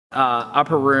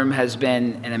Upper Room has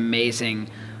been an amazing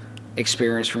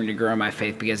experience for me to grow my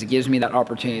faith because it gives me that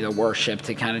opportunity to worship,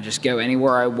 to kind of just go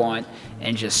anywhere I want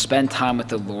and just spend time with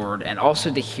the Lord, and also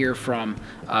to hear from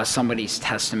somebody's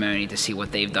testimony, to see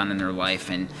what they've done in their life,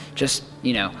 and just,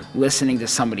 you know, listening to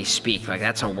somebody speak, like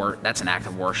that's an act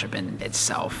of worship in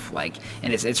itself. Like,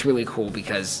 and it's really cool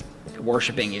because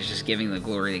worshiping is just giving the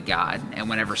glory to God, and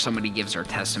whenever somebody gives their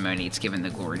testimony, it's giving the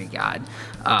glory to God,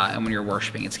 and when you're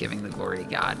worshiping, it's giving the glory to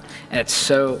God. And it's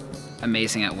so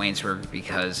amazing at Waynesburg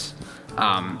because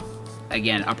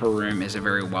again, Upper Room is a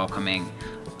very welcoming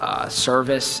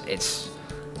service. It's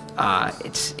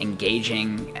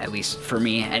engaging, at least for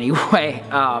me anyway,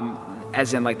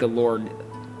 as in, like, the Lord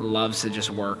loves to just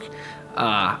work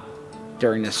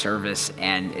during the service,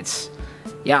 and it's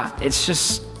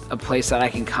just a place that I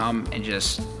can come and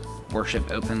just worship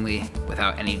openly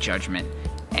without any judgment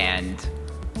and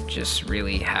just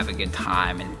really have a good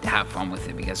time and have fun with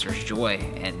it, because there's joy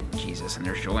in Jesus and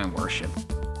there's joy in worship.